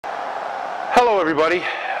Hello everybody.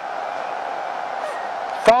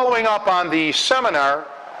 Following up on the seminar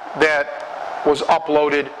that was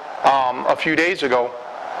uploaded a few days ago,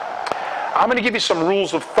 I'm going to give you some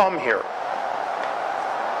rules of thumb here.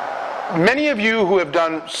 Many of you who have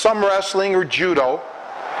done some wrestling or judo,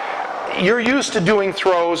 you're used to doing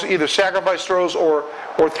throws, either sacrifice throws or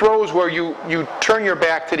throws where you turn your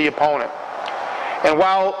back to the opponent. And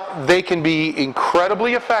while they can be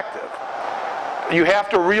incredibly effective, you have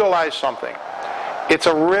to realize something. It's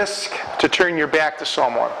a risk to turn your back to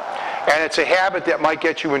someone. And it's a habit that might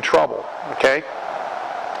get you in trouble, okay?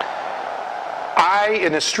 I,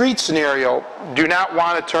 in a street scenario, do not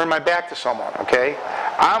want to turn my back to someone, okay?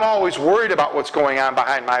 I'm always worried about what's going on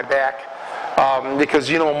behind my back because,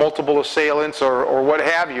 multiple assailants or what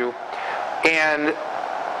have you. And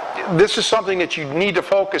this is something that you need to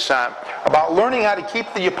focus on, about learning how to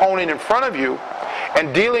keep the opponent in front of you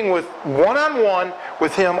and dealing with one-on-one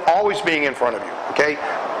with him always being in front of you, okay?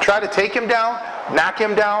 Try to take him down, knock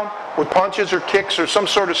him down with punches or kicks or some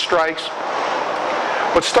sort of strikes.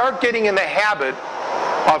 But start getting in the habit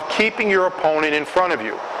of keeping your opponent in front of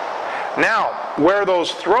you. Now, where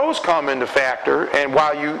those throws come into factor, and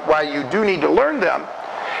why you do need to learn them,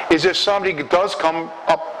 is if somebody does come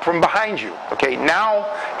up from behind you. Okay,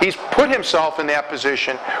 now he's put himself in that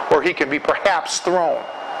position where he can be perhaps thrown.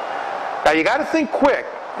 Now you got to think quick,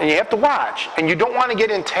 and you have to watch, and you don't want to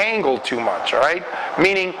get entangled too much, all right?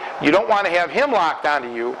 Meaning you don't want to have him locked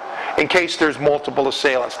onto you in case there's multiple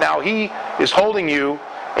assailants. Now he is holding you,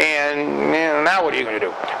 and now what are you going to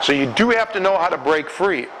do? So you do have to know how to break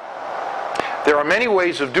free. There are many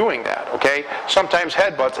ways of doing that, okay? Sometimes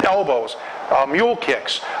headbutts, elbows, mule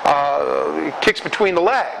kicks, kicks between the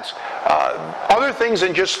legs, other things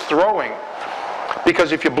than just throwing.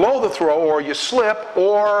 Because if you blow the throw or you slip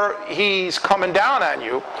or he's coming down on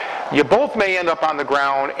you, you both may end up on the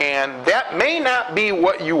ground, and that may not be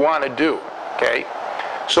what you want to do, okay?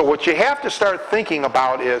 So what you have to start thinking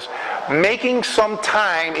about is making some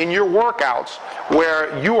time in your workouts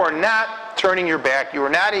where you are not turning your back, you are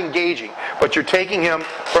not engaging, but you're taking him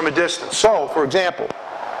from a distance. So, for example,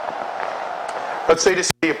 let's say this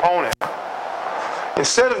is the opponent.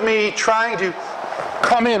 Instead of me trying to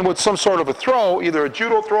come in with some sort of a throw, either a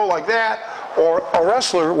judo throw like that, or a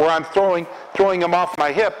wrestler where I'm throwing him off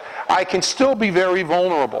my hip, I can still be very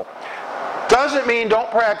vulnerable. Doesn't mean don't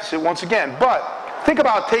practice it once again, but think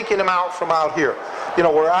about taking him out from out here.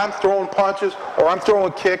 Where I'm throwing punches, or I'm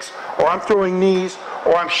throwing kicks, or I'm throwing knees,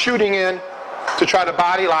 or I'm shooting in to try to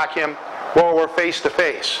body lock him while we're face to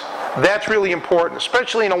face. That's really important,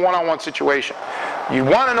 especially in a one-on-one situation. You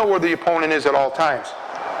want to know where the opponent is at all times.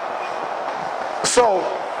 So,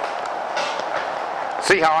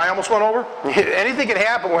 see how I almost went over? Anything can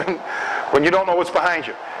happen when you don't know what's behind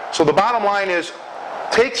you. So the bottom line is,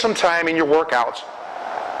 take some time in your workouts,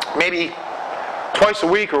 maybe twice a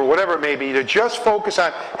week or whatever it may be, to just focus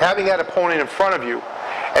on having that opponent in front of you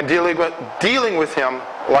and dealing with him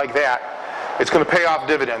like that. It's going to pay off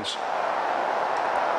dividends.